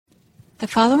The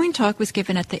following talk was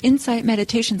given at the Insight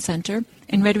Meditation Center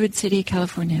in Redwood City,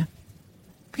 California.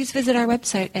 Please visit our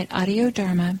website at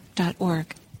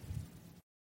audiodharma.org.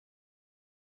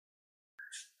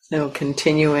 So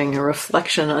continuing a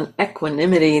reflection on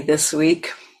equanimity this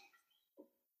week.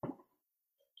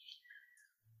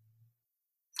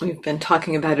 We've been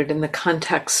talking about it in the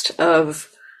context of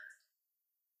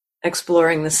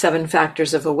exploring the 7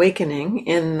 factors of awakening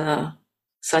in the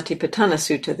Satipatthana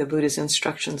Sutta, the Buddha's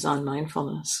instructions on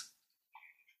mindfulness.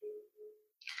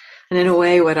 And in a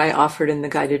way, what I offered in the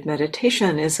guided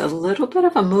meditation is a little bit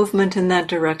of a movement in that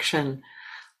direction,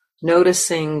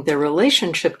 noticing the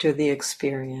relationship to the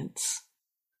experience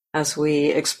as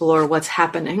we explore what's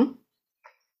happening,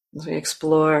 as we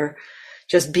explore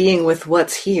just being with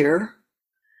what's here,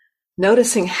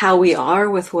 noticing how we are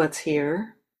with what's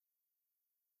here,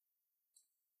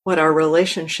 what our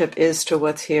relationship is to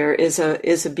what's here is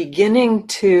a beginning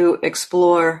to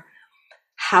explore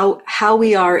how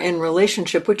we are in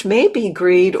relationship, which may be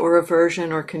greed or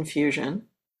aversion or confusion.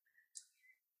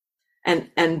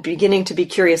 And beginning to be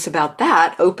curious about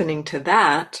that, opening to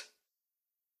that.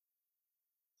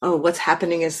 Oh, what's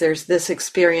happening is there's this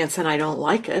experience and I don't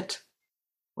like it.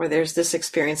 Or there's this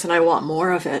experience and I want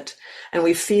more of it. And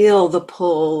we feel the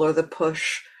pull or the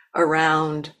push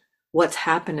around what's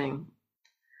happening.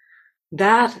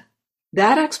 That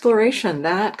exploration,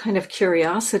 that kind of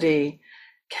curiosity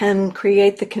can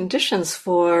create the conditions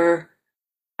for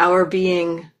our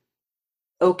being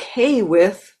okay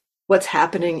with what's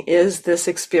happening is this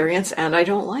experience and I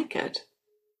don't like it.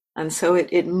 And so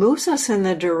it moves us in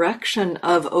the direction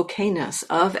of okayness,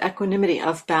 of equanimity,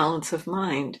 of balance of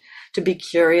mind, to be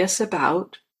curious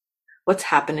about what's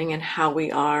happening and how we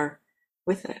are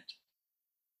with it.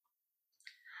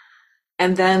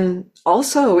 And then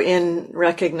also in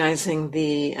recognizing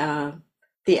the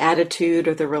attitude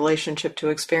or the relationship to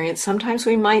experience, sometimes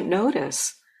we might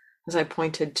notice, as I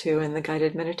pointed to in the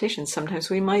guided meditation,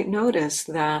 sometimes we might notice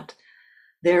that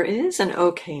there is an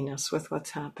okayness with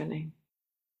what's happening.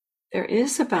 There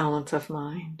is a balance of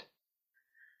mind.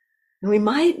 And we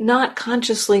might not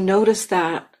consciously notice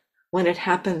that when it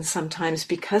happens sometimes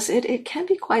because it can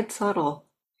be quite subtle.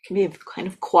 It can be kind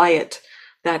of quiet,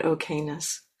 that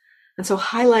okayness. And so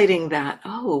highlighting that,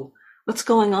 oh, what's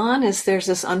going on is there's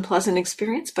this unpleasant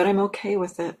experience, but I'm okay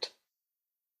with it.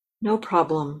 No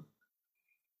problem.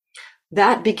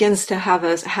 That begins to have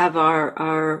us have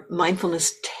our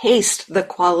mindfulness taste the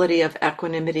quality of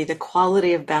equanimity, the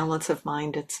quality of balance of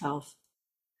mind itself.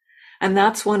 And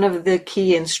that's one of the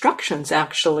key instructions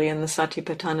actually in the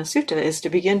Satipatthana Sutta, is to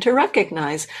begin to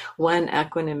recognize when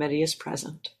equanimity is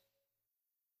present.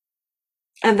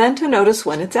 And then to notice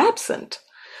when it's absent.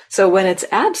 So when it's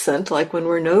absent, like when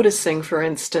we're noticing, for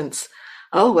instance,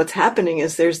 oh, what's happening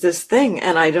is there's this thing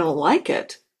and I don't like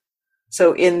it.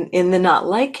 So in the not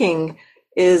liking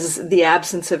is the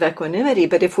absence of equanimity.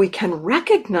 But if we can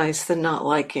recognize the not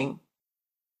liking,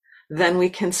 then we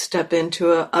can step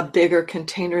into a bigger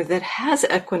container that has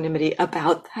equanimity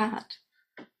about that.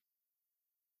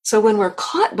 So when we're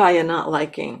caught by a not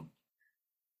liking,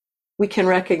 we can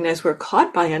recognize we're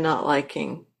caught by a not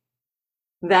liking.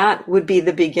 That would be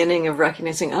the beginning of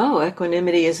recognizing, oh,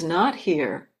 equanimity is not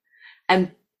here.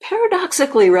 And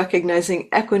paradoxically, recognizing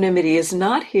equanimity is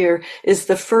not here is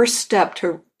the first step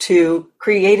to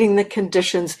creating the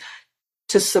conditions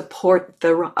to support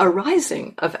the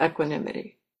arising of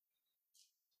equanimity.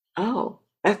 Oh,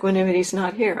 equanimity is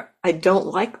not here. I don't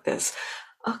like this.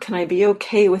 Oh, can I be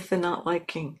okay with the not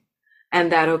liking?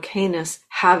 And that okayness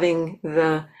having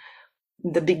the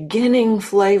beginning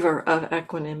flavor of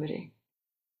equanimity.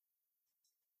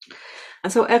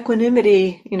 And so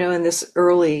equanimity, in this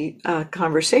early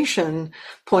conversation,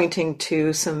 pointing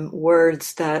to some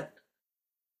words that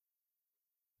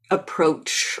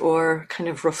approach or kind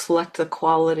of reflect the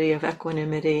quality of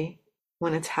equanimity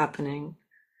when it's happening.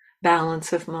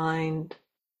 Balance of mind,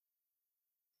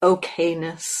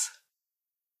 okayness,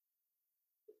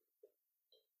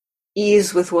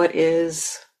 ease with what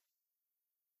is,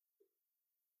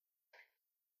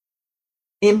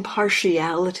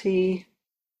 impartiality,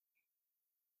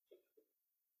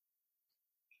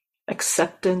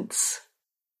 acceptance,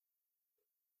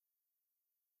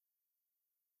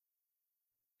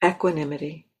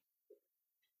 equanimity.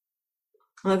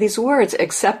 Now, these words,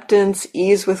 acceptance,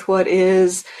 ease with what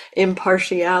is,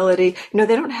 impartiality, they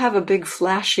don't have a big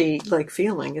flashy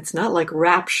feeling. It's not like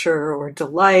rapture or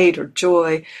delight or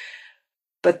joy,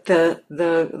 but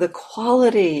the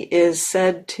quality is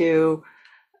said to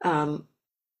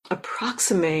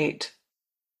approximate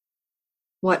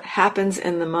what happens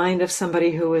in the mind of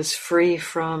somebody who is free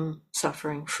from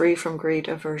suffering, free from greed,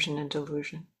 aversion, and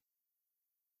delusion.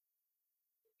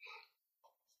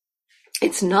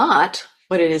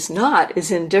 what it is not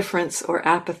is indifference or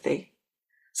apathy.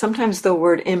 Sometimes the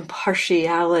word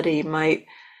impartiality might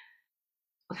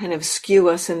kind of skew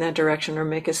us in that direction or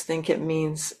make us think it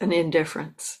means an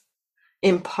indifference.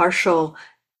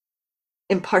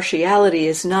 Impartiality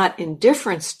is not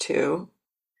indifference to,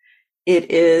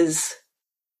 it is,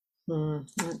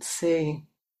 let's see,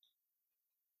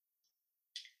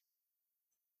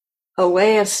 a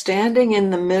way of standing in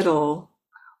the middle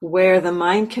where the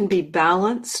mind can be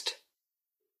balanced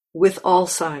with all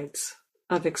sides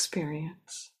of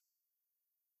experience.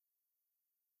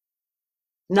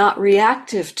 Not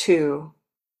reactive to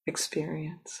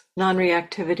experience.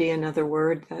 Non-reactivity, another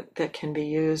word that can be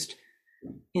used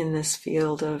in this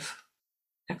field of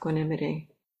equanimity.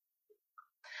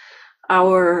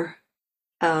 Our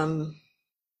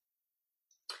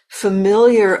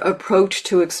familiar approach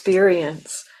to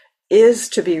experience is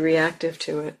to be reactive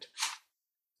to it.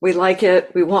 We like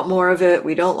it, we want more of it,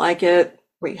 we don't like it,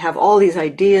 we have all these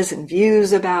ideas and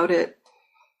views about it.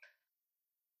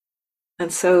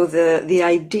 And so the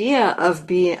idea of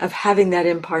having that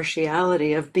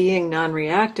impartiality, of being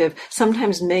non-reactive,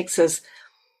 sometimes makes us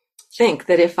think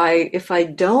that if I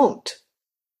don't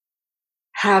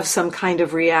have some kind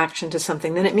of reaction to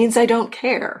something, then it means I don't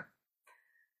care.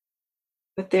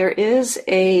 But there is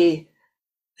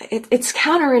it's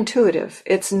counterintuitive.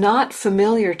 It's not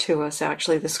familiar to us,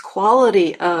 actually, this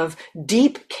quality of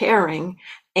deep caring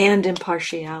and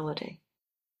impartiality.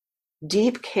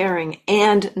 Deep caring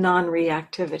and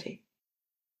non-reactivity.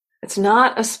 It's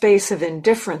not a space of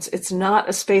indifference. It's not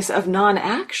a space of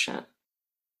non-action.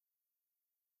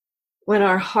 When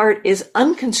our heart is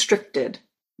unconstricted,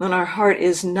 when our heart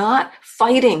is not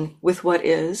fighting with what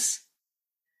is,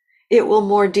 it will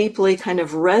more deeply kind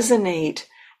of resonate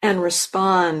and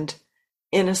respond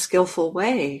in a skillful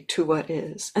way to what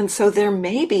is. And so there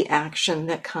may be action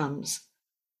that comes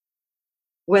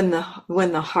when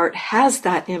the heart has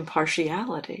that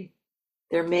impartiality.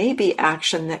 There may be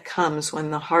action that comes when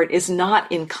the heart is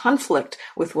not in conflict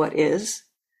with what is.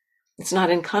 It's not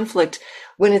in conflict.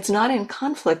 When it's not in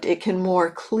conflict, it can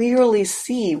more clearly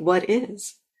see what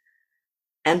is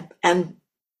and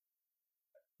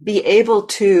be able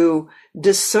to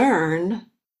discern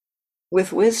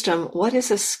with wisdom what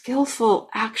is a skillful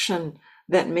action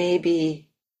that may be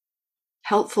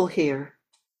helpful here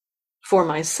for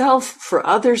myself, for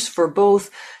others, for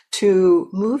both, to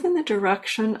move in the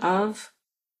direction of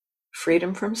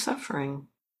freedom from suffering.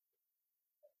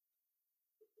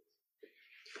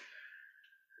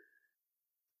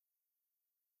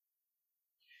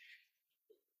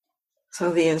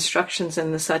 So the instructions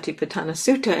in the Satipatthana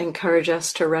Sutta encourage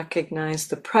us to recognize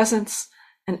the presence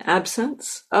and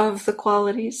absence of the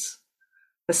qualities.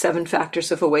 The 7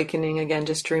 factors of awakening, again,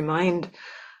 just to remind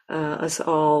us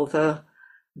all, the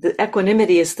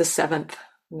equanimity is the 7th,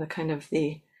 the kind of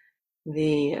the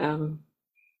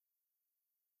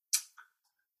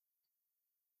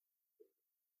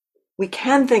we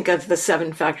can think of the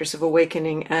 7 factors of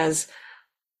awakening as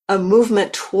a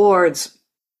movement towards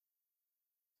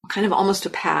kind of almost a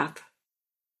path.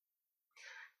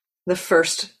 The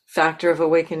first factor of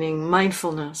awakening,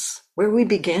 mindfulness, where we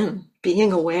begin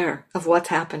being aware of what's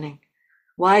happening.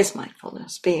 Wise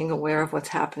mindfulness, being aware of what's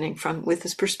happening with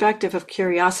this perspective of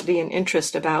curiosity and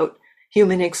interest about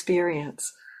human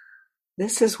experience.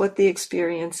 This is what the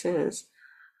experience is.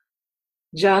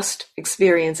 Just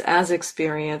experience as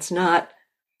experience, not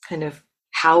kind of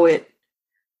how it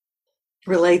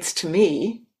relates to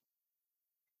me,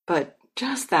 but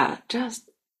just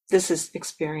this is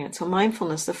experience. So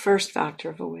mindfulness, the first factor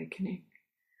of awakening.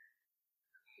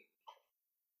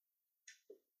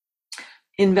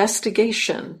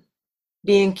 Investigation,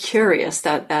 being curious,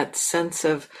 that sense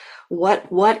of what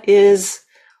is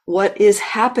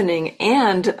happening,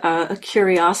 and a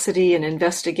curiosity and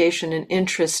investigation and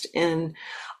interest in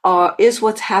is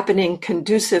what's happening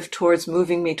conducive towards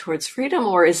moving me towards freedom,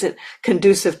 or is it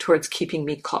conducive towards keeping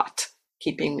me caught,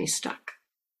 keeping me stuck?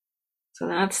 So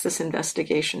that's this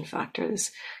investigation factor, this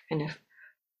kind of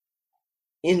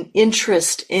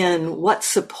interest in what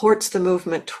supports the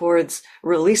movement towards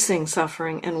releasing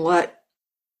suffering and what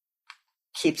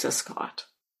keeps us caught.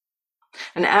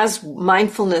 And as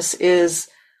mindfulness is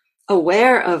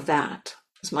aware of that,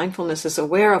 as mindfulness is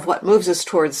aware of what moves us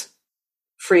towards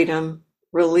freedom,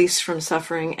 release from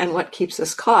suffering, and what keeps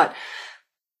us caught,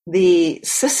 the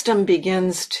system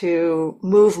begins to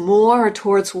move more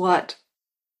towards what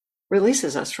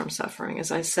releases us from suffering.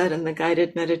 As I said in the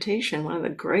guided meditation, one of the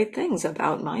great things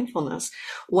about mindfulness,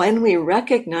 when we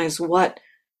recognize what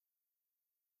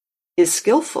is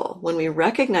skillful, when we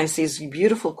recognize these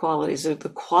beautiful qualities, the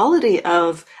quality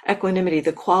of equanimity,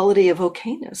 the quality of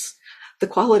okayness, the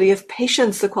quality of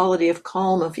patience, the quality of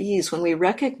calm, of ease, when we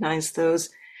recognize those,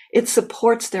 it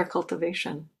supports their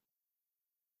cultivation.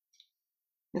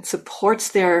 It supports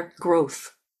their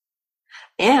growth.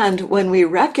 And when we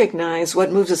recognize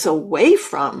what moves us away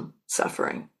from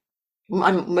suffering,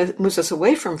 moves us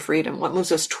away from freedom, what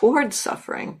moves us towards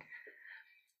suffering,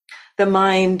 the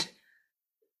mind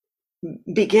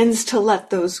begins to let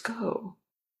those go.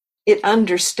 The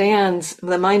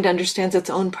mind understands its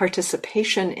own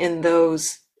participation in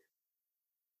those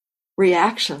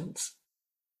reactions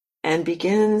and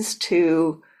begins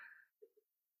to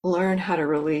learn how to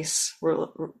release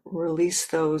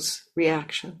those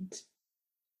reactions.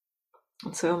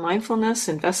 And so mindfulness,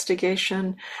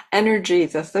 investigation, energy,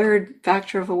 the third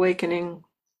factor of awakening,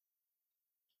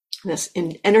 this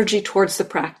energy towards the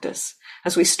practice.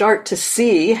 As we start to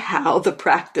see how the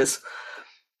practice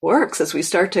works, as we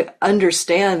start to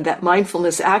understand that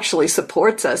mindfulness actually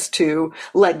supports us to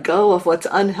let go of what's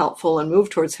unhelpful and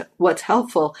move towards what's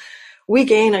helpful, we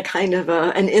gain a kind of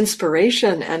an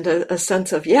inspiration and a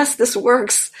sense of, yes, this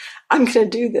works. I'm going to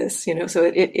do this, so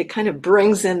it kind of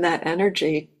brings in that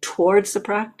energy towards the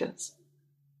practice.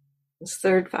 This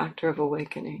third factor of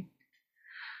awakening.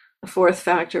 The fourth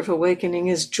factor of awakening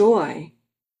is joy.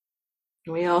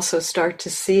 We also start to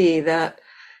see that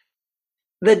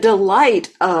the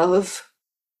delight of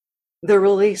the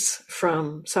release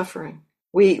from suffering.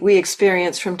 We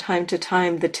experience from time to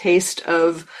time the taste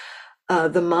of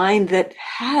the mind that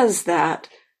has that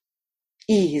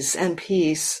ease and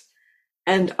peace.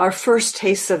 And our first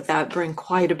tastes of that bring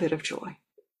quite a bit of joy.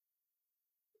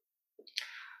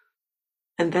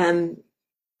 And then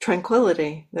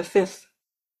tranquility, the fifth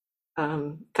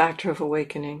factor of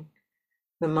awakening.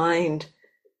 The mind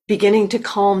beginning to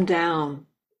calm down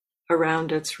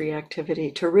around its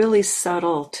reactivity, to really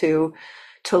settle, to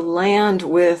land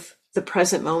with the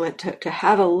present moment, to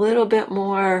have a little bit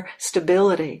more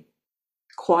stability,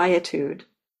 quietude.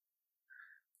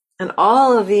 And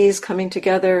all of these coming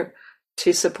together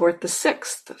to support the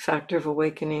sixth factor of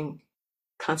awakening,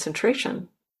 concentration.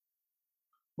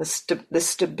 The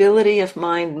stability of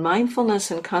mind,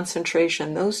 mindfulness and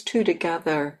concentration, those two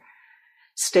together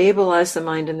stabilize the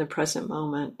mind in the present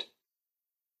moment,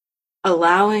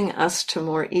 allowing us to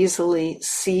more easily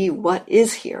see what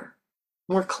is here,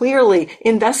 more clearly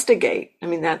investigate. I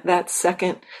mean, that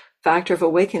second factor of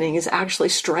awakening is actually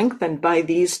strengthened by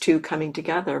these two coming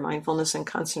together, mindfulness and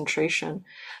concentration.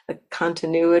 The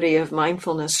continuity of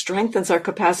mindfulness strengthens our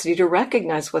capacity to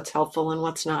recognize what's helpful and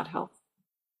what's not helpful.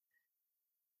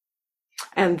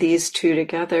 And these two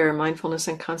together, mindfulness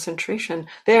and concentration,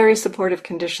 very supportive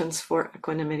conditions for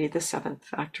equanimity, the seventh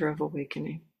factor of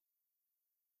awakening.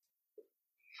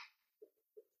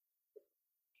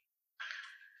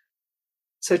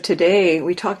 So today,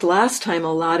 we talked last time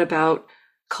a lot about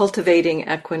cultivating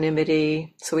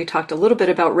equanimity. So we talked a little bit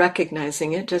about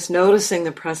recognizing it, just noticing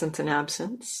the presence and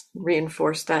absence.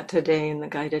 Reinforced that today in the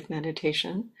guided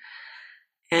meditation.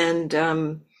 And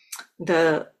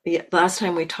the last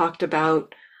time we talked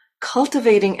about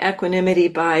cultivating equanimity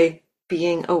by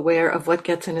being aware of what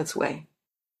gets in its way.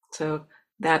 So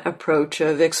that approach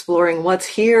of exploring what's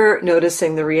here,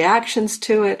 noticing the reactions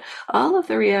to it, all of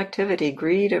the reactivity,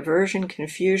 greed, aversion,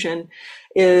 confusion,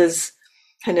 is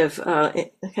kind of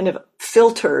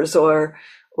filters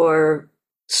or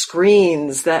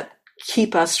screens that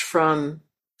keep us from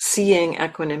seeing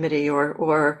equanimity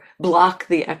or block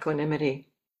the equanimity.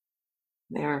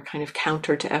 They're kind of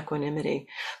counter to equanimity.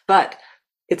 But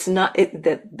it's not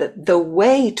the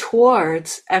way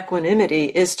towards equanimity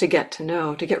is to get to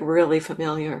know, to get really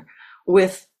familiar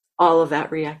with all of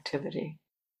that reactivity.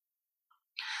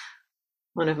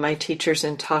 One of my teachers,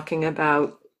 in talking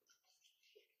about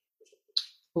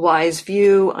wise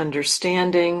view,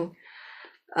 understanding,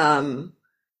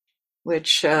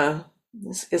 which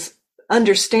is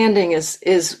understanding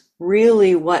is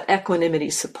really what equanimity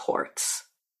supports.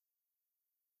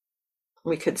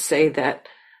 We could say that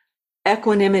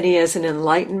equanimity as an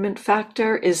enlightenment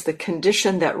factor is the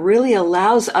condition that really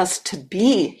allows us to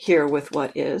be here with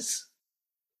what is,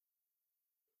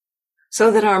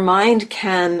 so that our mind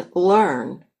can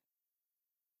learn.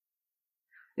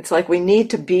 It's like we need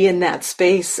to be in that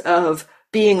space of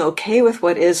being okay with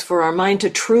what is for our mind to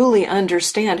truly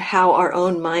understand how our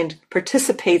own mind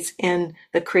participates in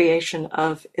the creation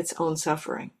of its own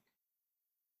suffering.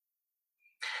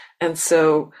 And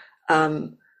so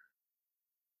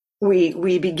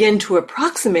we begin to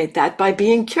approximate that by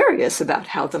being curious about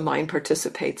how the mind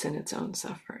participates in its own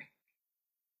suffering.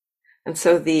 And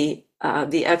so the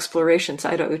the exploration,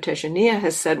 Sayadaw U Tejaniya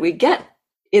has said, we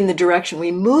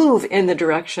move in the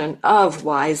direction of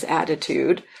wise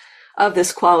attitude, of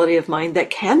this quality of mind that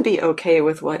can be okay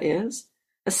with what is,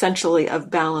 essentially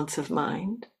of balance of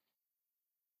mind.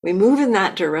 We move in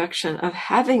that direction of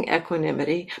having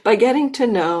equanimity by getting to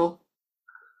know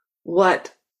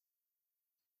what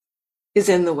is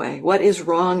in the way, what is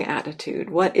wrong attitude,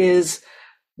 what is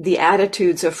the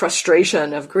attitudes of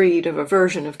frustration, of greed, of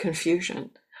aversion, of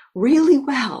confusion, really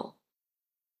well.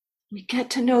 We get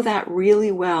to know that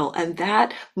really well, and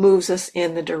that moves us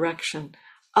in the direction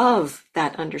of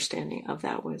that understanding, of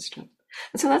that wisdom.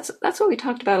 And so that's what we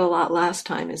talked about a lot last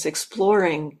time, is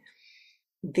exploring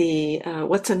the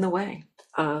what's in the way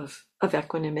of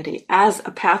equanimity as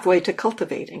a pathway to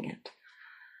cultivating it.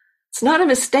 It's not a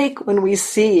mistake when we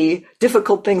see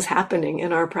difficult things happening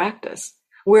in our practice.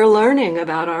 We're learning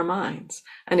about our minds.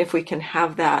 And if we can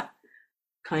have that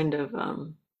kind of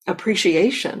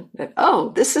appreciation that,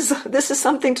 oh, this is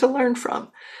something to learn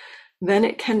from, then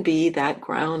it can be that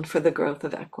ground for the growth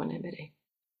of equanimity.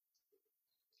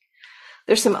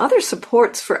 There's some other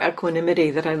supports for equanimity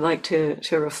that I'd like to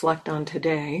reflect on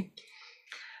today.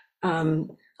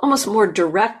 Almost more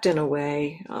direct in a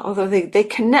way, although they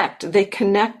connect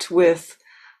with,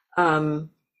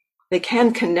 they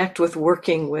can connect with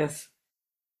working with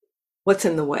what's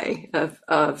in the way of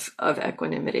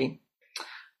equanimity.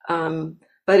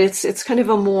 But it's kind of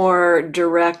a more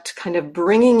direct kind of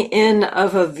bringing in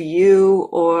of a view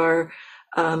or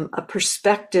a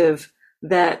perspective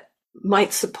that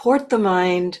might support the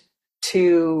mind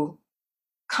to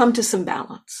come to some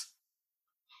balance.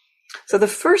 So the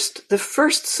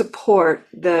first support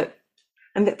and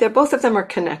they're both of them are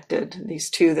connected, these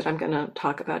two that I'm going to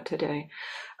talk about today.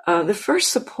 The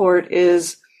first support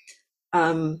is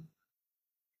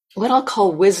what I'll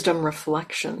call wisdom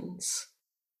reflections.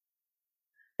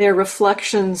 They're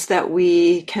reflections that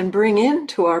we can bring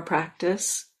into our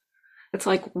practice. It's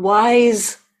like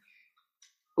wise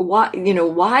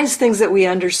things that we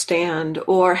understand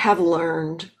or have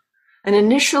learned. And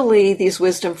initially, these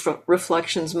wisdom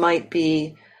reflections might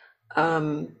be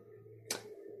what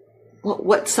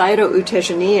Sayadaw U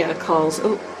Tejaniya calls,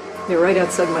 they're right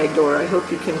outside my door. I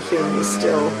hope you can hear me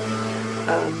still.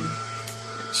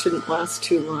 It shouldn't last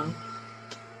too long.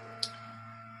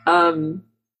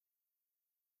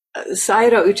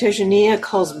 Sayadaw U Tejaniya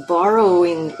calls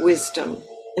borrowing wisdom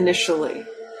initially.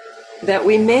 That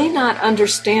we may not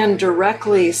understand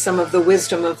directly some of the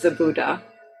wisdom of the Buddha,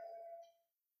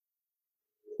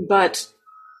 but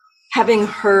having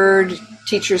heard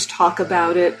teachers talk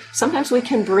about it, sometimes we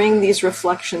can bring these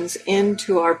reflections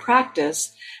into our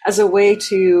practice as a way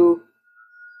to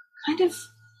kind of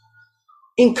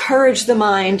encourage the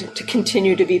mind to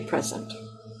continue to be present.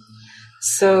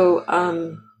 So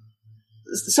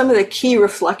some of the key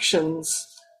reflections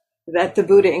that the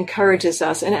Buddha encourages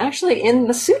us, and actually in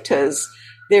the suttas,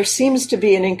 there seems to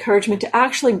be an encouragement to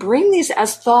actually bring these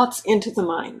as thoughts into the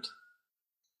mind.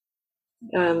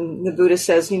 The Buddha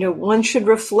says, one should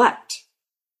reflect.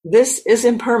 This is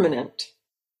impermanent.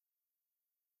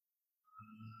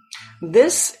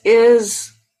 This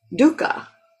is dukkha.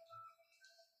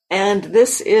 And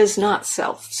this is not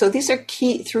self. So these are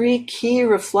three key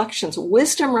reflections,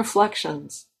 wisdom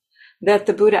reflections, that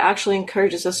the Buddha actually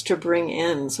encourages us to bring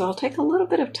in. So I'll take a little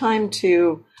bit of time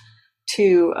to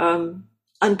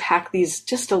unpack these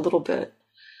just a little bit.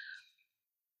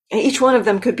 And each one of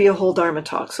them could be a whole Dharma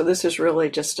talk. So this is really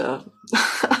just a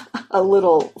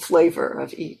little flavor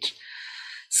of each.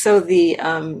 So the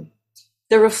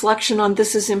reflection on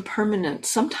this is impermanent.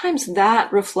 Sometimes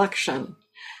that reflection,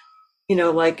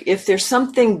 like if there's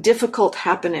something difficult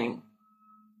happening,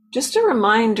 just a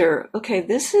reminder, okay,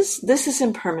 this is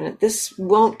impermanent. This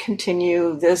won't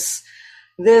continue. This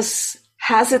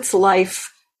has its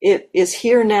life. It is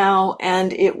here now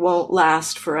and it won't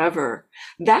last forever.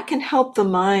 That can help the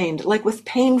mind. Like with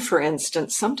pain, for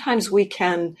instance, sometimes we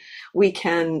can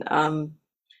reflect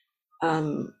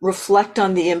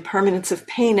on the impermanence of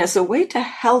pain as a way to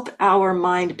help our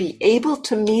mind be able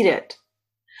to meet it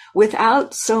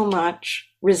without so much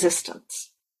resistance.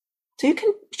 So you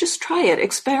can just try it,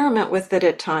 experiment with it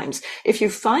at times. If you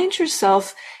find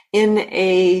yourself in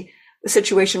a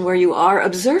situation where you are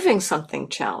observing something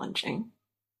challenging,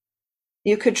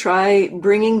 you could try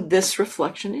bringing this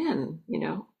reflection in,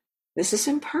 this is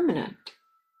impermanent.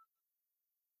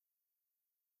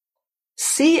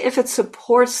 See if it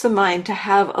supports the mind to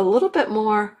have a little bit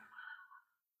more,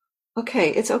 okay,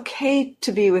 it's okay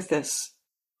to be with this.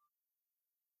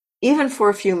 Even for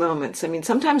a few moments. I mean,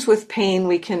 sometimes with pain,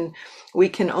 we can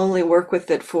only work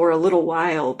with it for a little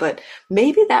while, but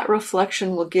maybe that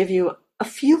reflection will give you a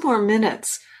few more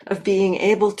minutes of being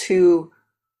able to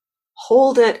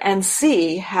hold it and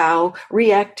see how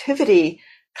reactivity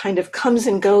kind of comes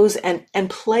and goes and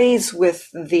plays with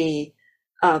the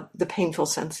painful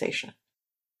sensation.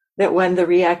 That when the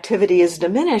reactivity is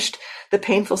diminished, the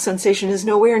painful sensation is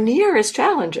nowhere near as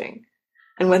challenging.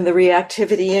 And when the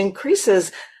reactivity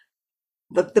increases,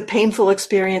 the painful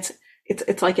experience,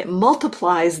 it's like it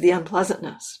multiplies the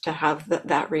unpleasantness to have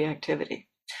that reactivity.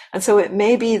 And so it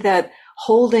may be that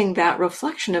holding that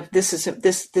reflection of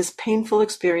this painful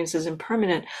experience is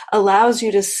impermanent allows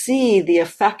you to see the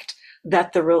effect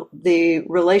that the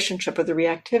relationship or the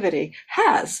reactivity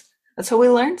has. And so we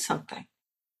learn something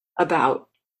about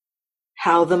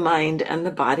how the mind and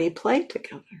the body play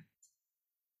together.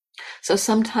 So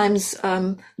sometimes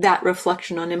that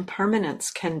reflection on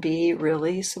impermanence can be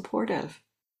really supportive.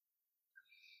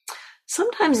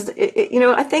 Sometimes,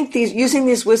 I think using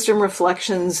these wisdom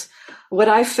reflections, what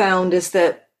I found is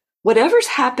that whatever's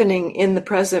happening in the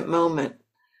present moment,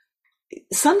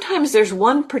 sometimes there's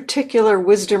one particular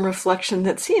wisdom reflection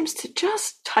that seems to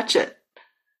just touch it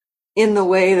in the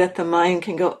way that the mind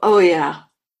can go, oh yeah,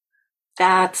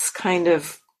 that's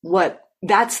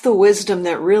the wisdom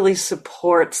that really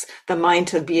supports the mind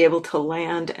to be able to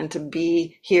land and to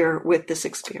be here with this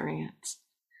experience.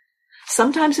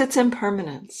 Sometimes it's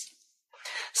impermanence.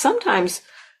 Sometimes,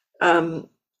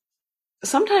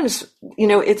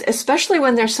 it's especially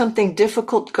when there's something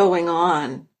difficult going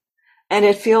on and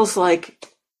it feels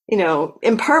like,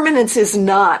 impermanence is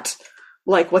not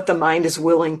like what the mind is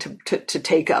willing to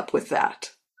take up with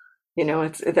that.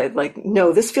 It's like,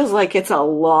 no, this feels like it's a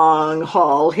long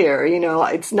haul here.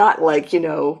 It's not like,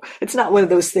 it's not one of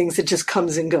those things that just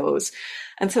comes and goes.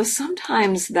 And so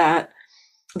sometimes the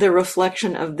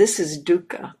reflection of this is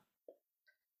dukkha.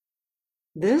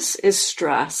 This is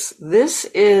stress. This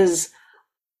is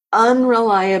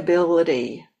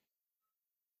unreliability.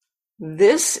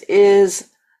 This is,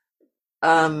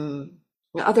 other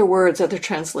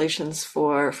translations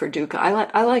for dukkha.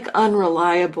 I like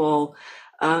unreliable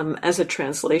as a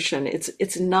translation.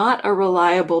 It's not a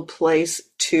reliable place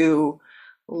to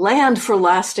land for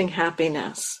lasting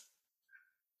happiness.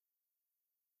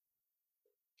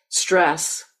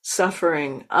 Stress,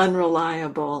 suffering,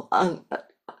 unreliable,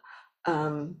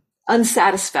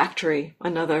 unsatisfactory,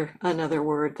 another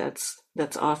word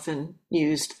that's often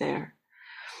used there.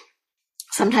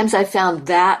 Sometimes I found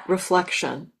that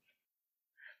reflection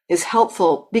is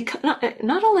helpful because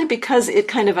not only because it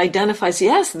kind of identifies,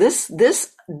 yes,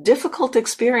 this difficult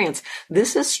experience,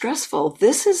 this is stressful,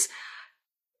 this is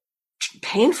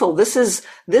painful, this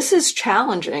is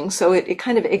challenging. So it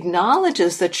kind of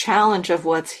acknowledges the challenge of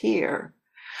what's here.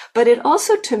 But it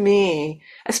also, to me,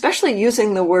 especially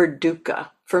using the word dukkha,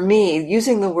 for me,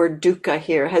 using the word dukkha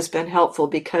here has been helpful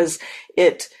because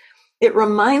it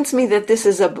reminds me that this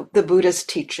is the Buddha's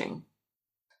teaching.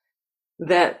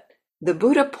 That the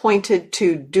Buddha pointed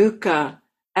to dukkha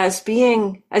as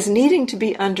needing to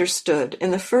be understood.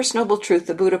 In the First Noble Truth,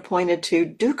 the Buddha pointed to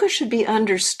dukkha should be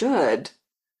understood.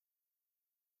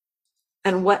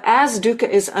 And as dukkha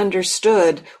is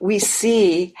understood, we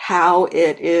see how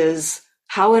it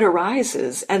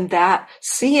arises, and that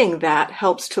seeing that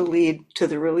helps to lead to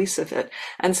the release of it.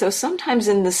 And so sometimes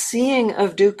in the seeing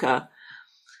of dukkha,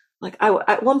 like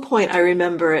at one point I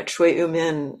remember at Shui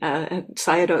Umin, at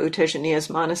Sayadaw U Tejaniya's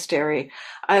monastery,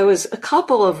 I was a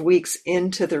couple of weeks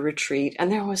into the retreat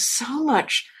and there was so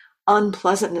much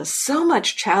unpleasantness, so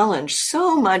much challenge,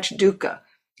 so much dukkha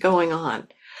going on.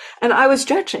 And I was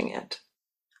judging it.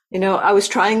 I was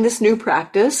trying this new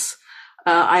practice.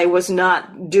 I was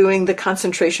not doing the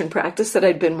concentration practice that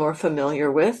I'd been more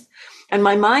familiar with. And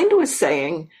my mind was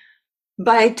saying,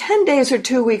 by 10 days or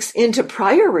 2 weeks into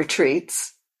prior retreats,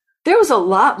 there was a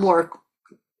lot more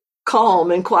calm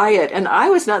and quiet, and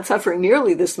I was not suffering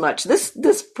nearly this much.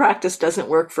 This practice doesn't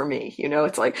work for me.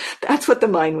 It's like, that's what the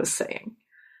mind was saying.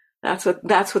 That's what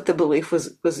the belief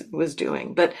was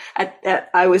doing. But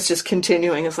I was just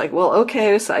continuing. It's like, well,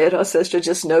 okay, Sayadaw says to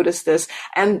just notice this.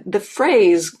 And the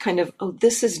phrase kind of, oh,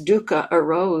 this is dukkha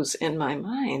arose in my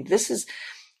mind. This is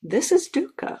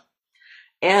dukkha.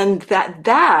 And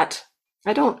that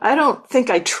I don't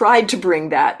think I tried to bring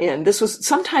that in.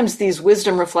 Sometimes these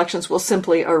wisdom reflections will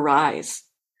simply arise.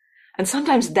 And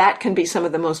sometimes that can be some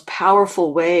of the most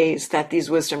powerful ways that these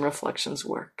wisdom reflections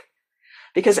work.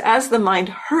 Because as the mind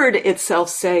heard itself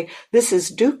say, this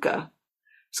is dukkha,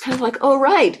 it's kind of like, oh,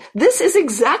 right, this is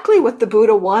exactly what the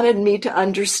Buddha wanted me to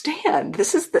understand.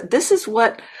 This is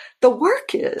what the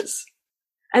work is.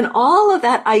 And all of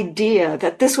that idea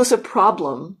that this was a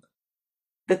problem,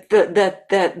 that the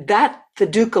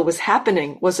dukkha was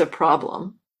happening was a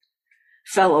problem,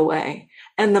 fell away.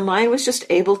 And the mind was just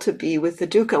able to be with the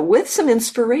dukkha with some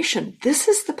inspiration. This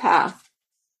is the path.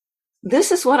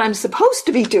 This is what I'm supposed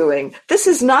to be doing. This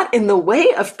is not in the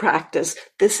way of practice.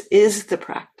 This is the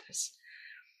practice.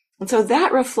 And so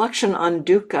that reflection on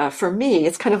dukkha, for me,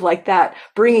 it's kind of like that,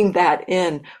 bringing that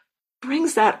in,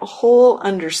 brings that whole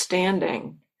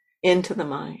understanding into the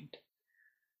mind.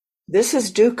 This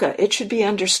is dukkha. It should be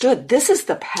understood. This is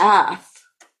the path.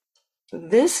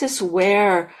 This is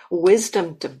where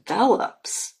wisdom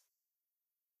develops.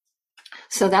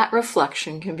 So that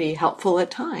reflection can be helpful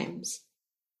at times.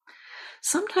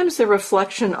 Sometimes the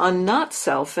reflection on not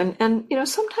self, and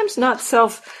sometimes not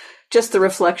self, just the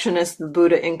reflection as the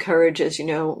Buddha encourages,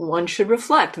 one should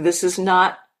reflect. This is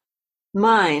not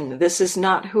mine. This is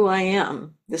not who I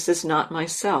am. This is not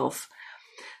myself.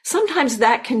 Sometimes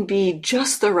that can be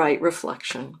just the right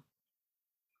reflection.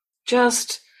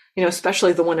 Just,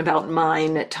 especially the one about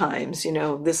mine at times,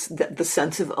 the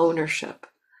sense of ownership.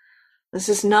 This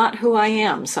is not who I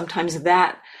am. Sometimes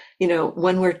that,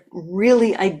 when we're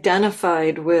really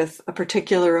identified with a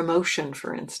particular emotion,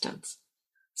 for instance,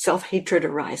 self-hatred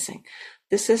arising.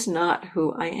 This is not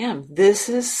who I am. This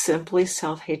is simply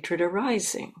self-hatred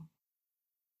arising.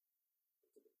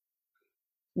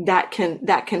 That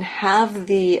can have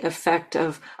the effect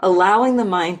of allowing the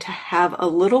mind to have a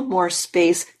little more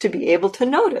space to be able to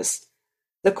notice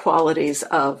the qualities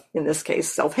of, in this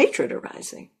case, self-hatred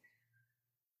arising.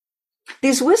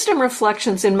 These wisdom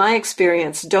reflections, in my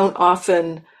experience, don't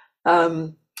often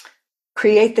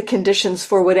create the conditions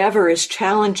for whatever is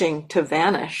challenging to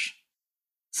vanish.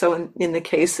 So in the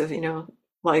case of,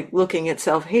 like looking at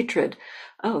self-hatred,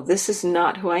 oh, this is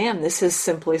not who I am. This is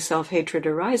simply self-hatred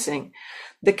arising.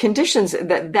 The conditions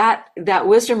that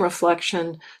wisdom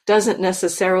reflection doesn't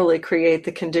necessarily create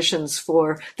the conditions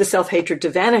for the self-hatred to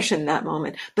vanish in that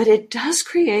moment, but it does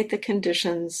create the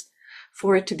conditions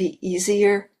for it to be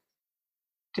easier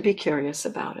to be curious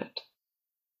about it.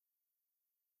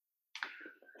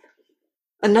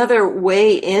 Another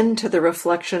way into the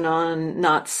reflection on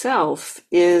not self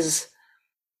is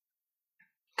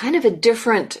kind of a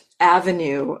different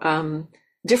avenue,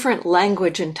 different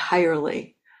language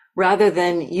entirely, rather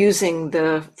than using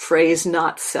the phrase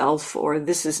not self or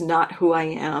this is not who I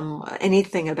am,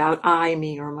 anything about I,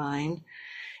 me, or mine.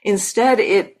 Instead,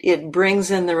 it brings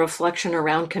in the reflection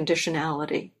around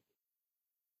conditionality.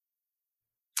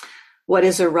 What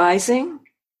is arising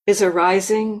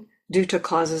due to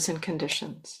causes and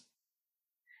conditions.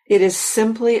 It is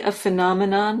simply a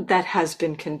phenomenon that has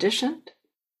been conditioned.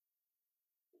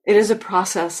 It is a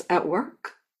process at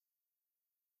work.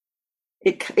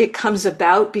 It comes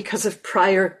about because of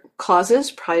prior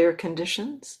causes, prior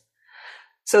conditions.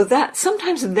 So that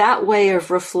sometimes that way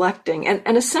of reflecting,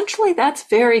 and essentially that's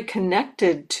very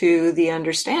connected to the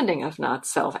understanding of not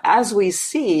self. As we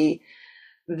see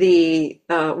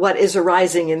what is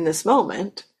arising in this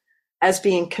moment as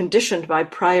being conditioned by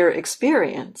prior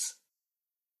experience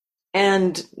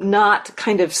and not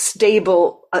kind of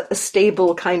a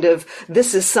stable kind of,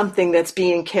 this is something that's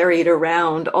being carried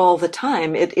around all the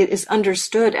time. It is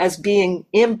understood as being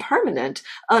impermanent,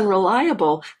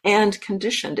 unreliable, and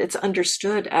conditioned. It's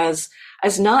understood as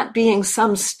not being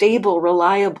some stable,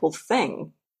 reliable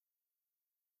thing.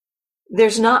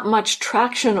 There's not much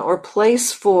traction or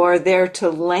place for there to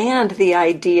land the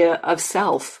idea of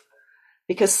self,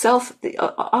 because self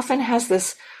often has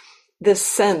this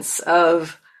sense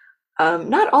of,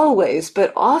 not always,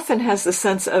 but often has the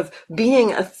sense of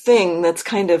being a thing that's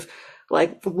kind of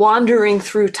like wandering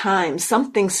through time,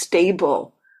 something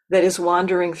stable that is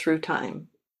wandering through time.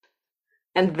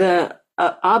 And the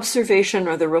observation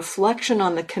or the reflection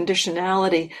on the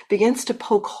conditionality begins to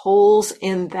poke holes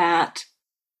in that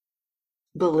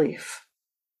belief.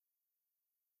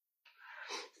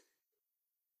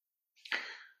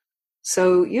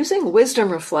 So using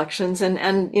wisdom reflections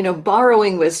and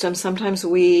borrowing wisdom, sometimes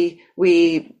we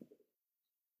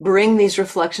bring these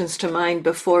reflections to mind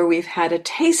before we've had a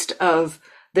taste of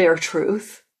their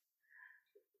truth.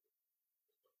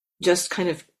 Just kind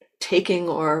of taking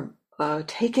our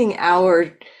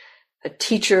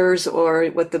teachers or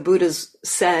what the Buddha's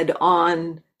said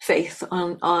on faith,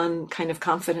 on kind of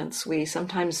confidence. We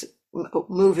sometimes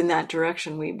move in that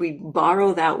direction. We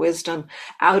borrow that wisdom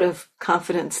out of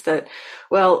confidence that,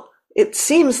 well, it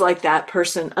seems like that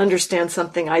person understands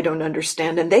something I don't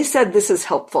understand, and they said this is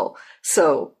helpful,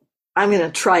 so I'm going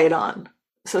to try it on.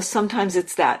 So sometimes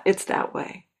it's that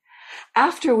way.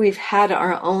 After we've had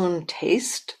our own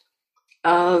taste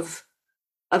of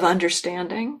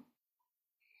understanding,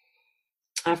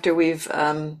 after we've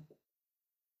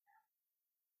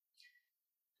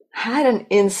had an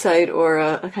insight or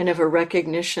a kind of a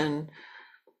recognition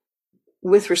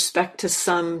with respect to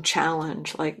some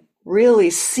challenge, like really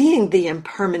seeing the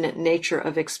impermanent nature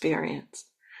of experience,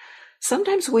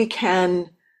 sometimes we can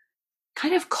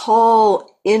kind of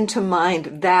call into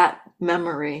mind that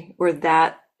memory or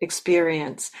that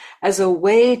experience as a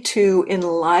way to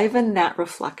enliven that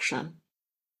reflection,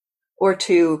 or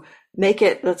to make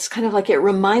it, that's kind of like it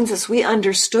reminds us we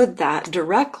understood that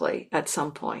directly at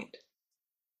some point.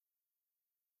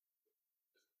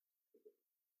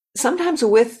 Sometimes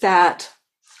with that,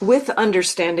 with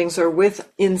understandings or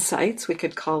with insights, we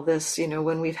could call this,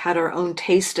 when we've had our own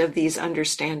taste of these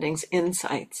understandings,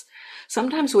 insights.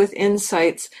 Sometimes with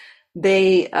insights,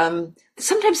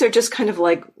 sometimes they're just kind of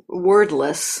like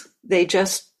wordless. They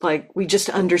just we just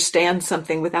understand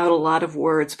something without a lot of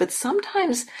words, but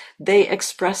sometimes they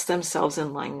express themselves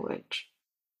in language.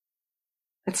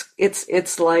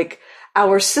 It's like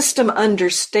our system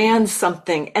understands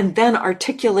something and then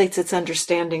articulates its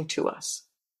understanding to us.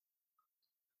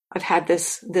 I've had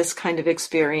this kind of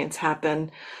experience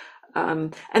happen.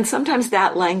 And sometimes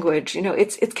that language,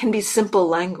 it can be simple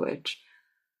language.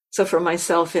 So for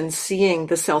myself, in seeing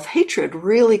the self-hatred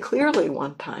really clearly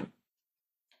one time,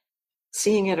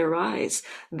 seeing it arise,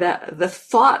 that the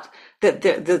thought that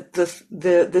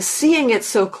the seeing it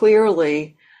so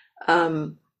clearly,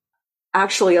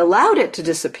 actually allowed it to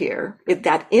disappear.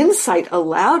 That insight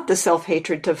allowed the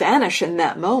self-hatred to vanish in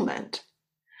that moment.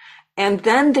 And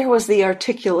then there was the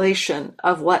articulation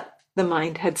of what the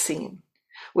mind had seen,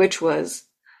 which was,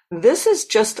 this is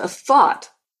just a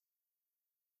thought.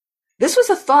 This was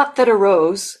a thought that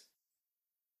arose,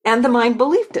 and the mind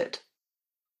believed it.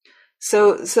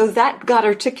 So that got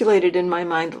articulated in my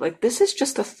mind, like, this is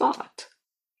just a thought.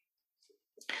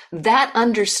 That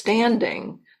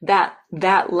understanding, that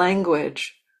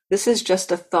language, this is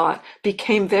just a thought,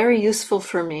 became very useful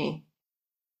for me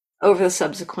over the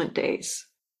subsequent days.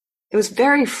 It was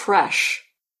very fresh.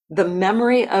 The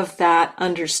memory of that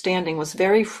understanding was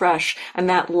very fresh, and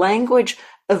that language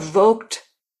evoked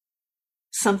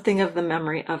something of the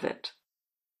memory of it.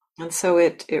 And so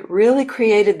it really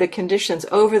created the conditions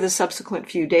over the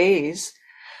subsequent few days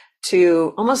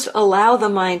to almost allow the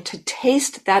mind to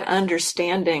taste that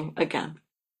understanding again.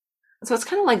 And so it's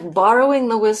kind of like borrowing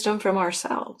the wisdom from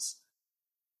ourselves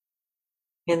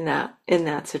in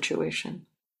that situation.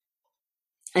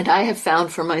 And I have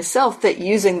found for myself that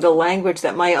using the language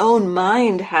that my own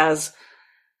mind has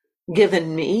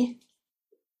given me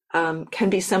can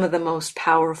be some of the most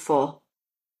powerful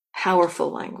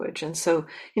language. And so,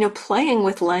 playing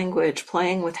with language,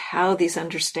 playing with how these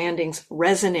understandings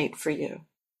resonate for you,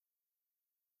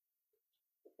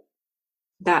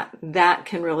 that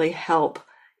can really help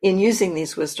in using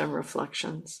these wisdom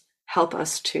reflections, help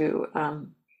us to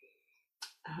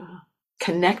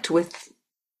connect with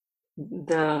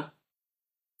the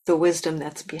wisdom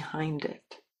that's behind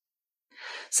it.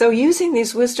 So using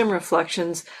these wisdom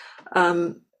reflections,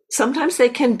 sometimes they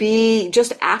can be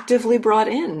just actively brought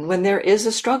in when there is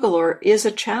a struggle or is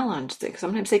a challenge.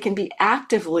 Sometimes they can be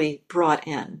actively brought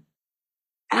in,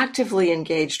 actively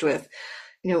engaged with,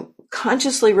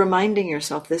 consciously reminding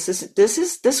yourself,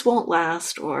 this won't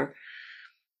last, or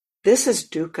this is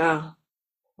dukkha,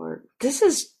 or this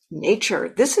is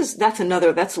nature. That's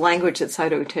language that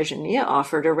Sayadaw Tejaniya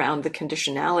offered around the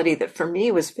conditionality that for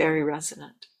me was very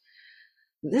resonant.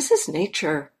 This is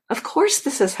nature. Of course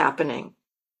this is happening.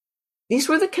 These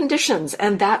were the conditions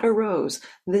and that arose.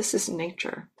 This is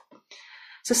nature.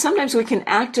 So sometimes we can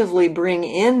actively bring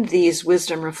in these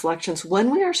wisdom reflections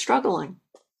when we are struggling.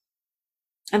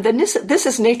 And then this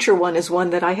is nature one is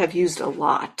one that I have used a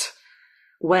lot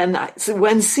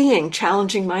when seeing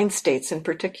challenging mind states in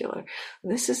particular.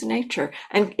 This is nature,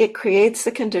 and it creates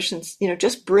the conditions,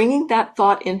 just bringing that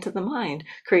thought into the mind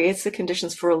creates the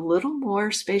conditions for a little more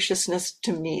spaciousness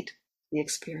to meet the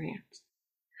experience.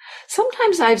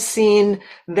 Sometimes I've seen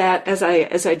that, as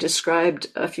I described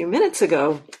a few minutes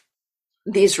ago,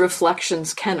 these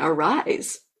reflections can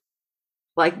arise.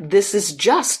 Like, this is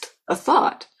just a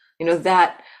thought,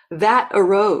 that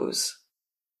arose.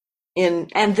 And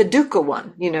the dukkha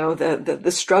one,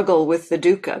 the struggle with the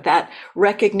dukkha, that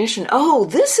recognition, oh,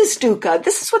 this is dukkha.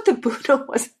 This is what the Buddha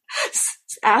was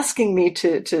asking me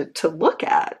to look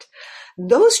at.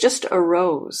 Those just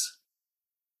arose.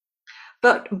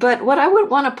 But what I would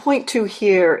want to point to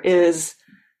here is,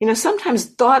 sometimes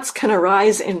thoughts can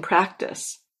arise in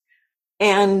practice,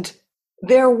 and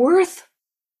they're worth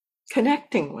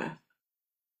connecting with.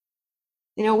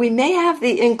 We may have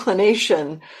the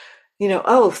inclination,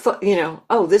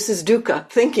 this is dukkha,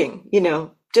 thinking,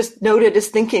 just note it as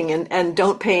thinking and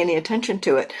don't pay any attention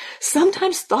to it.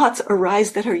 Sometimes thoughts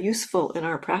arise that are useful in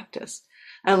our practice,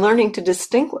 and learning to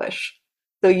distinguish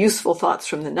the useful thoughts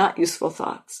from the not useful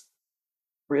thoughts.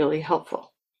 Really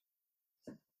helpful.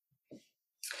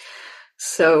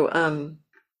 So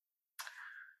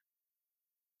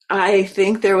I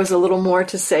think there was a little more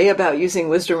to say about using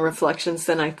wisdom reflections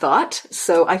than I thought.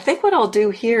 So I think what I'll do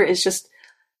here is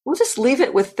we'll just leave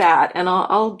it with that, and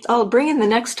I'll bring in the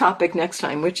next topic next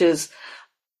time, which is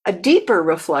a deeper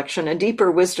reflection, a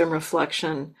deeper wisdom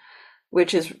reflection,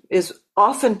 which is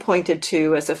often pointed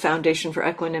to as a foundation for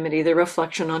equanimity, the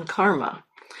reflection on karma.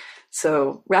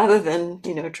 So rather than,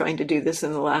 trying to do this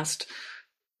in the last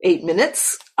 8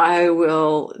 minutes, I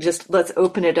will let's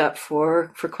open it up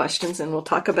for questions, and we'll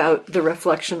talk about the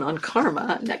reflection on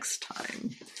karma next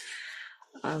time.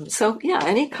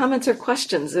 Any comments or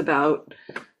questions about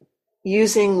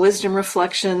using wisdom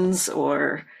reflections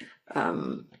or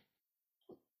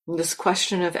this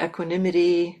question of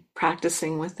equanimity,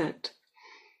 practicing with it,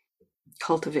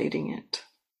 cultivating it?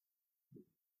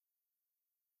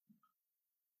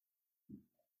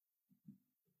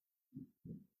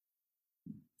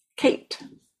 Kate.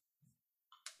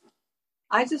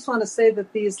 I just want to say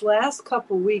that these last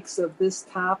couple weeks of this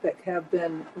topic have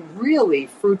been really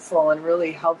fruitful and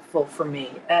really helpful for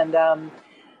me. And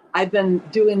I've been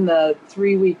doing the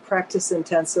 3-week practice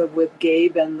intensive with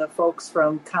Gabe and the folks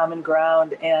from Common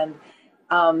Ground. And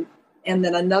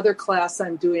then another class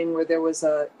I'm doing where there was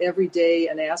every day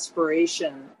an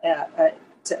aspiration,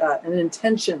 an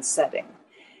intention setting.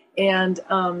 And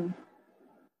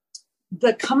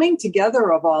the coming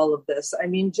together of all of this, I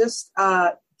mean, just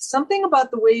something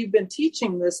about the way you've been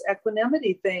teaching this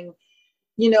equanimity thing,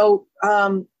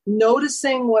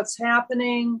 noticing what's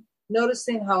happening,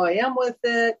 noticing how I am with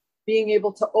it, being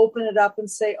able to open it up and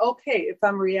say, okay, if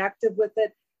I'm reactive with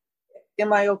it,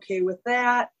 am I okay with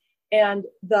that? And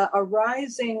the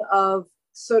arising of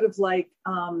sort of like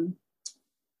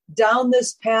down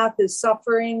this path is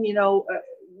suffering,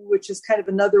 which is kind of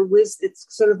another wisdom. It's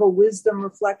sort of a wisdom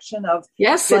reflection of.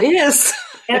 Yes, it is.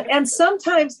 and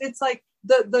sometimes it's like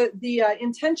the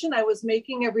intention I was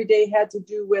making every day had to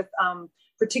do with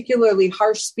particularly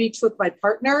harsh speech with my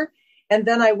partner. And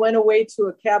then I went away to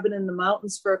a cabin in the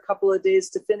mountains for a couple of days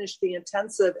to finish the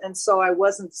intensive. And so I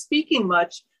wasn't speaking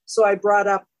much. So I brought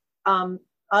up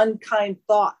unkind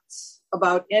thoughts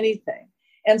about anything.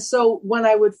 And so when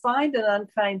I would find an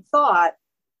unkind thought,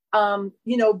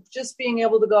 just being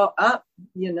able to go up,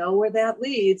 where that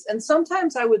leads. And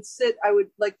sometimes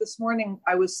like this morning,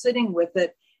 I was sitting with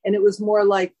it, and it was more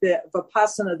like the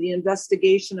vipassana, the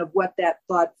investigation of what that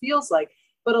thought feels like.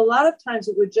 But a lot of times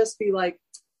it would just be like,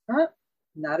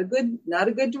 not a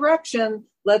good direction.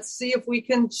 Let's see if we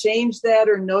can change that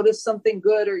or notice something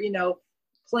good, or,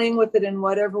 playing with it in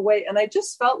whatever way. And I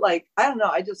just felt like, I don't know,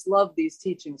 I just love these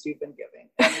teachings you've been giving.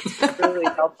 And it's been really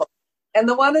helpful. And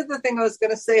the one other thing I was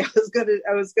going to say, I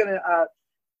was going to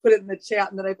put it in the chat,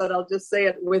 and then I thought I'll just say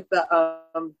it with the,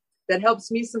 that helps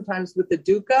me sometimes with the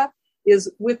dukkha, is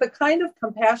with a kind of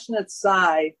compassionate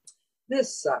sigh,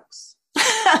 this sucks.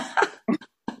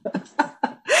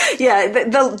 Yeah,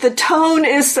 the tone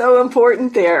is so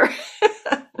important there.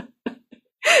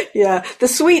 Yeah, the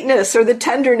sweetness or the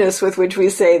tenderness with which we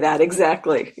say that.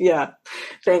 Exactly. Yeah.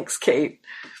 Thanks, Kate.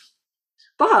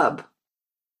 Bob.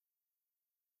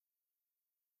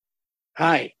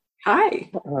 Hi.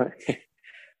 Hi.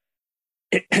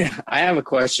 I have a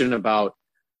question about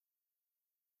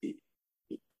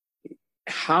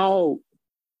how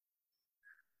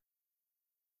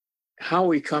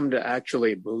we come to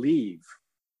actually believe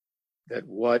that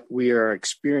what we are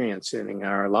experiencing in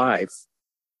our life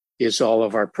is all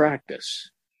of our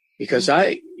practice. Because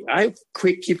I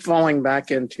keep falling back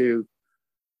into,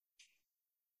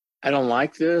 I don't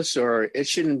like this, or it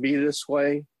shouldn't be this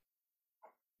way.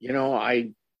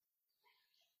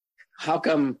 How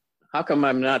come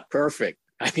I'm not perfect?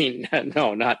 I mean,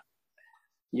 no, not,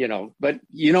 but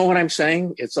you know what I'm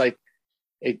saying? It's like,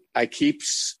 I keep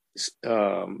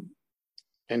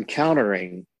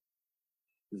encountering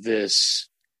this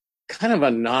kind of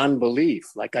a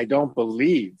non-belief. Like, I don't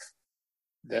believe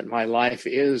that my life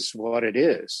is what it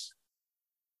is.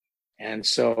 And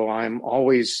so I'm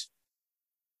always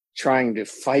trying to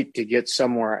fight to get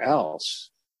somewhere else.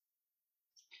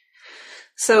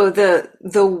 So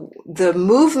the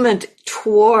movement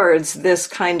towards this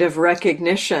kind of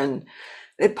recognition,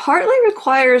 it partly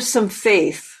requires some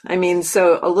faith. I mean,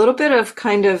 so a little bit of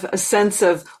kind of a sense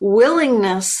of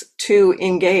willingness to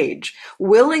engage,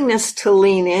 willingness to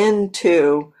lean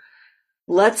into,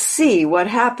 let's see what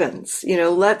happens.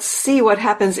 Let's see what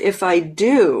happens if I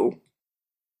do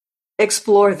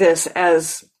explore this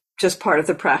as just part of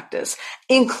the practice,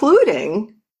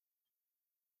 including,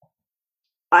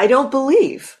 I don't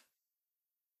believe.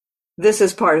 this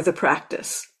is part of the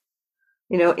practice,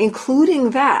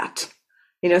 including that,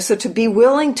 so to be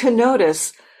willing to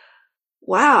notice,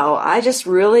 wow, I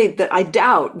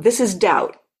doubt, this is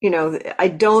doubt. I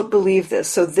don't believe this.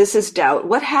 So this is doubt.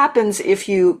 What happens if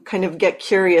you kind of get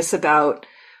curious about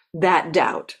that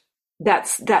doubt?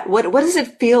 What does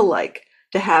it feel like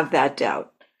to have that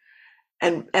doubt?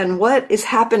 And what is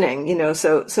happening,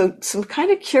 so some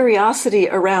kind of curiosity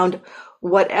around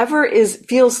whatever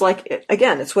feels like,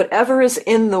 again, it's whatever is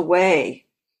in the way,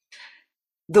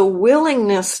 the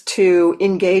willingness to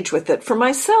engage with it. For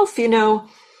myself,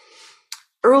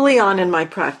 early on in my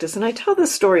practice, and I tell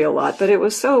this story a lot, but it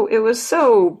was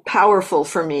so powerful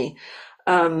for me.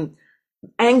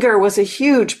 Anger was a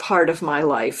huge part of my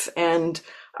life. And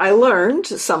I learned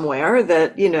somewhere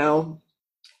that,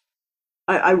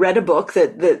 I read a book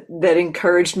that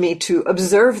encouraged me to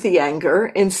observe the anger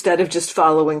instead of just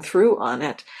following through on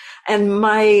it. And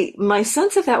my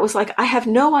sense of that was like, I have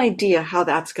no idea how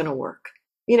that's going to work.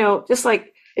 Just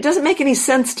like, it doesn't make any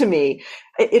sense to me.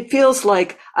 It feels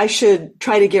like I should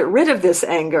try to get rid of this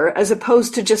anger as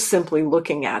opposed to just simply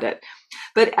looking at it.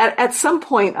 But at some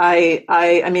point, at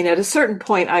a certain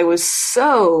point, I was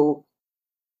so,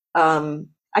 I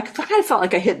kind of felt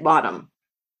like I hit bottom.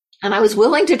 And I was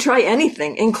willing to try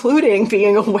anything, including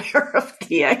being aware of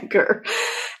the anger.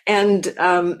 And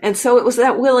so it was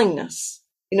that willingness,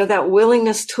 that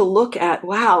willingness to look at,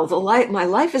 wow, my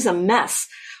life is a mess.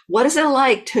 What is it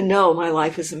like to know my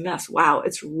life is a mess? Wow,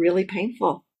 it's really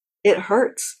painful. It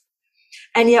hurts.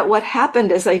 And yet what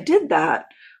happened as I did that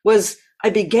was I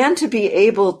began to be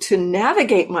able to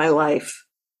navigate my life.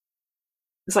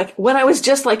 It's like when I was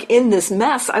just like in this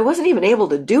mess, I wasn't even able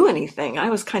to do anything.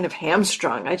 I was kind of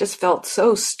hamstrung. I just felt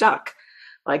so stuck.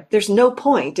 Like there's no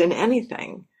point in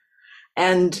anything.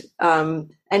 And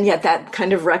yet that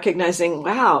kind of recognizing,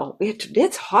 wow,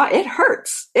 it's hard. It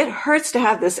hurts. It hurts to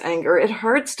have this anger. It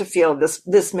hurts to feel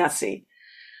this messy.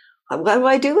 What do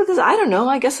I do with this? I don't know.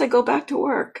 I guess I go back to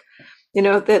work.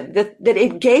 That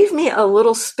it gave me a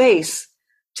little space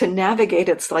to navigate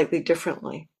it slightly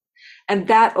differently. And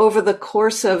that over the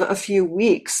course of a few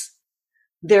weeks,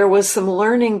 there was some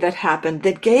learning that happened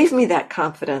that gave me that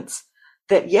confidence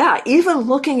that, yeah, even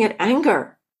looking at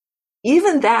anger,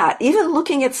 even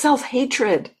looking at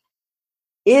self-hatred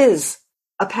is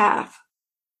a path,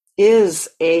 is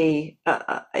a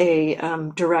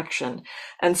direction.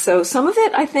 And so some of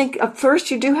it, I think, at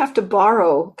first you do have to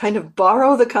borrow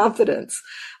the confidence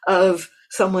of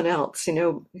someone else,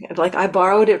 like I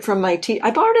borrowed it from I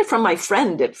borrowed it from my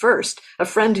friend at first, a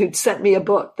friend who'd sent me a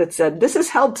book that said, this has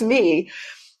helped me.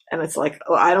 And it's like,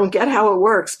 oh, I don't get how it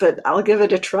works, but I'll give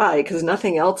it a try because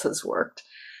nothing else has worked.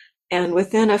 And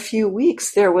within a few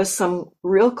weeks, there was some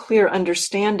real clear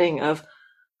understanding of,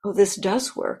 oh, this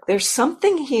does work. There's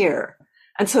something here.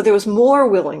 And so there was more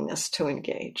willingness to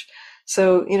engage.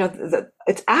 So,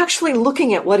 it's actually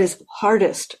looking at what is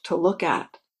hardest to look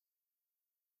at.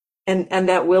 And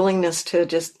that willingness to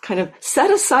just kind of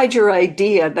set aside your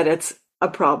idea that it's a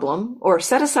problem or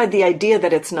set aside the idea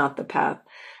that it's not the path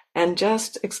and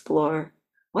just explore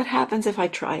what happens if I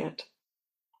try it.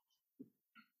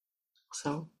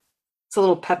 So it's a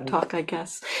little pep talk, I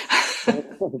guess.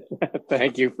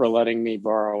 Thank you for letting me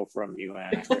borrow from you,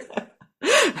 Anne.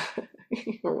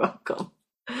 You're welcome.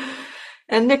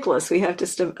 And Nicholas, we have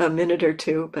just a minute or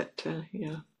two, but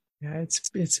yeah. Yeah,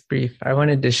 it's brief. I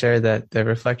wanted to share that the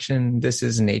reflection, this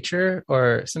is nature,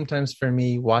 or sometimes for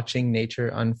me, watching nature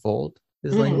unfold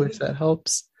is language that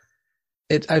helps.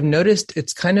 I've noticed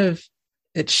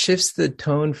it shifts the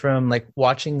tone from like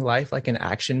watching life like an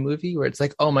action movie where it's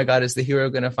like, oh my God, is the hero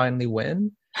going to finally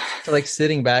win? To like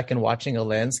sitting back and watching a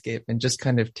landscape and just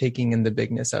kind of taking in the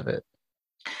bigness of it.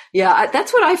 Yeah,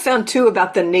 that's what I found too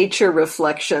about the nature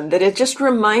reflection, that it just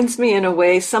reminds me in a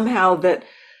way somehow that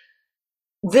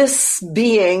this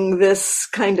being, this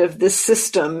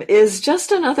system is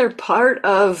just another part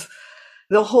of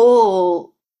the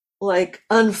whole like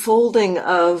unfolding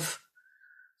of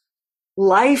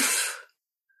life.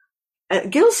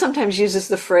 Gil sometimes uses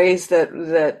the phrase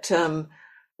that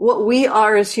what we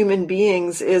are as human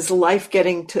beings is life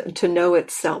getting to know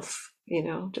itself,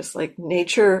 just like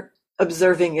nature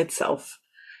observing itself.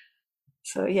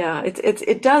 So yeah,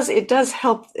 it does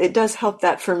help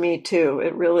that for me too.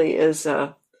 It really is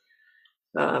a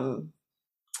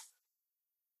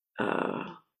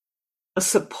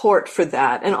support for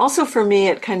that. And also for me,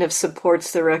 it kind of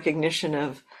supports the recognition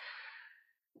of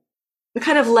the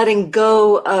kind of letting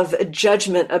go of a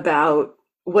judgment about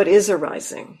what is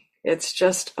arising. It's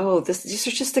just, these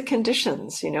are just the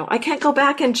conditions, I can't go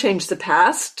back and change the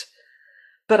past,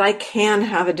 but I can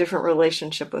have a different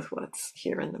relationship with what's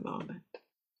here in the moment.